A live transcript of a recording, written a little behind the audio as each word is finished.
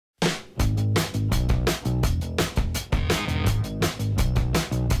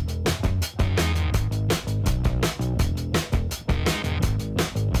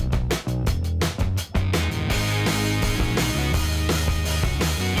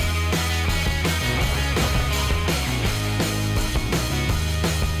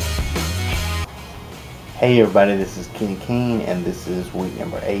Hey everybody, this is Kenny Keene, and this is week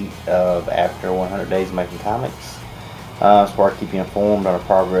number 8 of After 100 Days Making Comics. It's where I keep you informed on the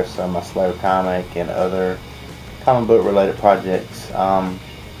progress of my Slayer comic and other comic book related projects,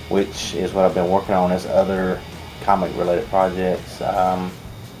 which is what I've been working on as other comic related projects. Got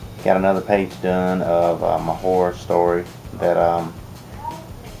another page done of my horror story that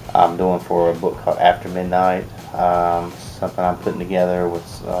I'm doing for a book called After Midnight. Something I'm putting together with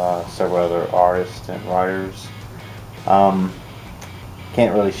several other artists and writers.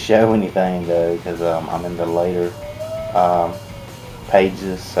 Can't really show anything though because I'm in the later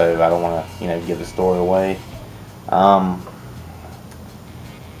pages, so I don't want to give the story away.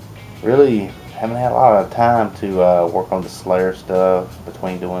 Really haven't had a lot of time to work on the Slayer stuff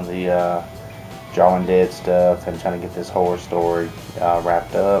between doing the Drawing Dead stuff and trying to get this horror story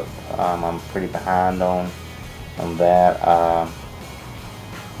wrapped up. I'm pretty behind on that.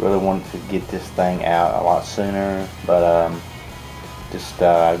 Really wanted to get this thing out a lot sooner, but I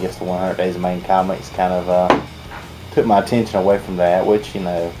guess the 100 Days of Making Comics kind of took my attention away from that, which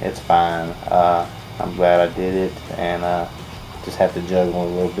it's fine. I'm glad I did it, and just have to juggle a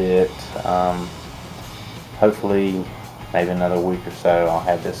little bit. Hopefully maybe another week or so I'll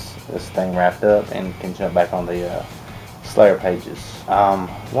have this thing wrapped up and can jump back on the Slayer pages.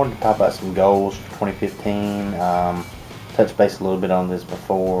 Wanted to talk about some goals for 2015. Touched base a little bit on this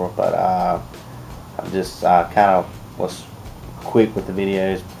before, but I just kind of was quick with the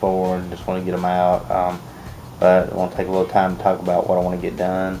videos before and just want to get them out. But I want to take a little time to talk about what I want to get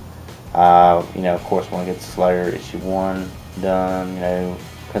done. Of course, I want to get the Slayer issue 1 done.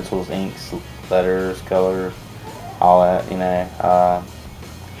 Pencils, inks, letters, color, all that.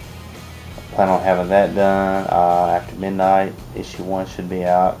 Plan on having that done. After Midnight, issue 1 should be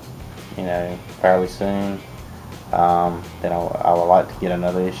out, fairly soon. Then I would like to get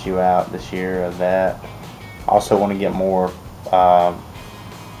another issue out this year of that. Also want to get more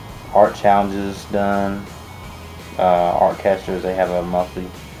art challenges done. Artcasters, they have a monthly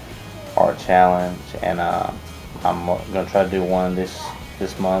art challenge, and I'm going to try to do one this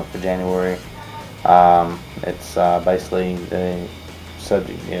month for January. It's basically the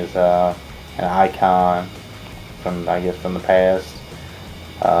subject is an icon from the past,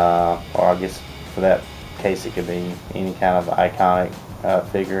 or I guess for that case it could be any kind of iconic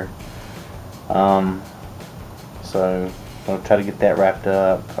figure. So I'm going to try to get that wrapped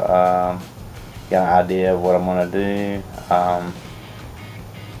up. Got an idea of what I'm going to do.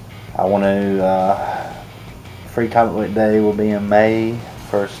 I want to Free Comic Book Day will be in May,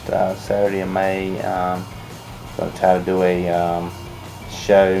 first Saturday in May. Going to try to do a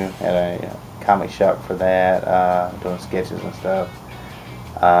show at a comic shop for that, doing sketches and stuff.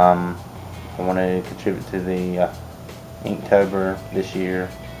 I want to contribute to the Inktober this year.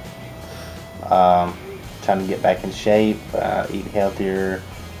 Trying to get back in shape, eat healthier,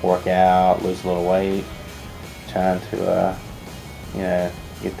 work out, lose a little weight. Trying to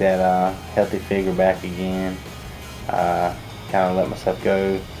get that healthy figure back again. Kind of let myself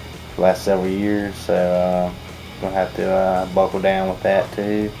go for the last several years, so gonna have to buckle down with that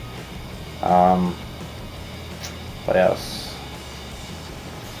too. What else?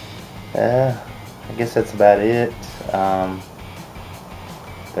 I guess that's about it.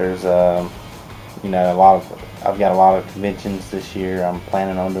 There's I've got a lot of conventions this year I'm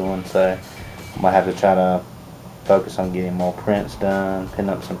planning on doing, so I'm gonna have to try to focus on getting more prints done, pin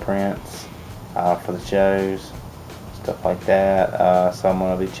up some prints for the shows, stuff like that. So I'm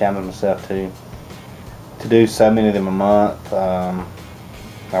gonna be challenging myself to do so many of them a month.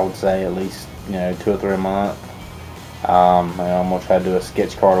 I would say at least 2 or 3 a month. And I'm gonna try to do a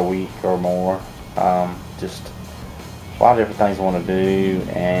sketch card a week or more. Just a lot of different things I want to do,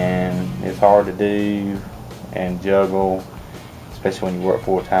 and it's hard to do and juggle, especially when you work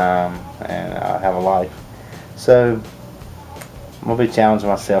full time and have a life. So I'm gonna be challenging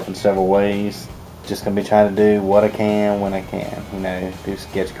myself in several ways. Just gonna be trying to do what I can when I can. Do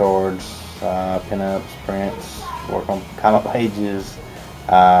sketch cards, pinups, prints, work on comic pages.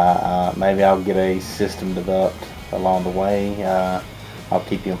 Maybe I'll get a system developed along the way. I'll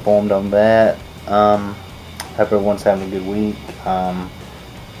keep you informed on that. Hope everyone's having a good week. I'm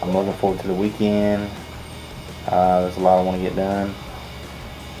looking forward to the weekend. There's a lot I want to get done.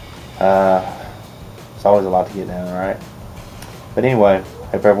 It's always a lot to get done, right? But anyway,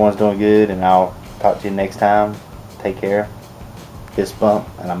 hope everyone's doing good, and I'll talk to you next time. Take care. Fist bump,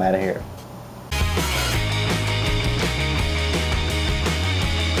 and I'm out of here.